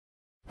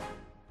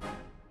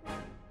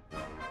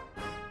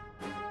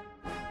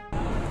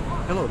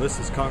Hello, this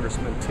is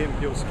Congressman Tim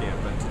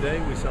Huelskamp, and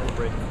today we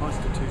celebrate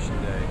Constitution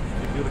Day.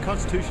 You know, the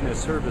Constitution has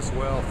served us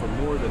well for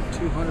more than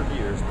 200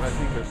 years, but I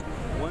think there's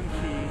one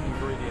key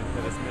ingredient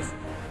that is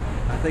missing.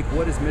 I think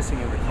what is missing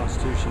in the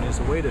Constitution is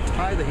a way to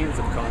tie the hands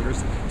of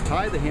Congress,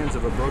 tie the hands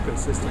of a broken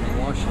system in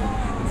Washington,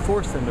 and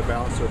force them to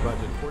balance their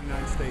budget.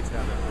 49 states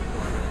have that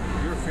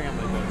requirement. Your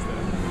family does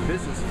that.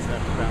 Businesses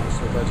have to balance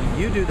their budget.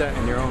 You do that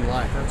in your own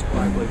life. That's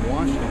why I believe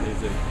Washington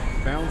is a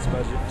balanced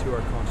budget to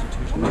our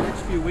Constitution. The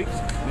next few weeks,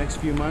 next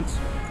few months,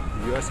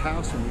 the U.S.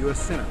 House and the U.S.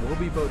 Senate will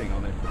be voting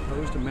on a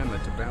proposed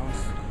amendment to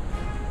balance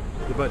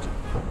the budget.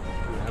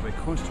 We have a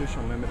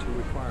constitutional amendment to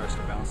require us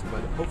to balance the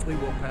budget. Hopefully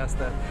we'll pass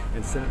that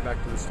and send it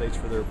back to the states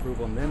for their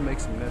approval, and then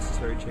make some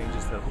necessary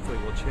changes that hopefully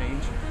will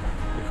change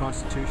the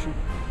Constitution,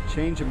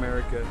 change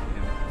America,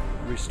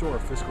 and restore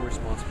fiscal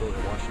responsibility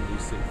in Washington,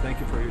 D.C.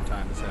 Thank you for your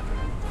time this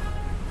afternoon.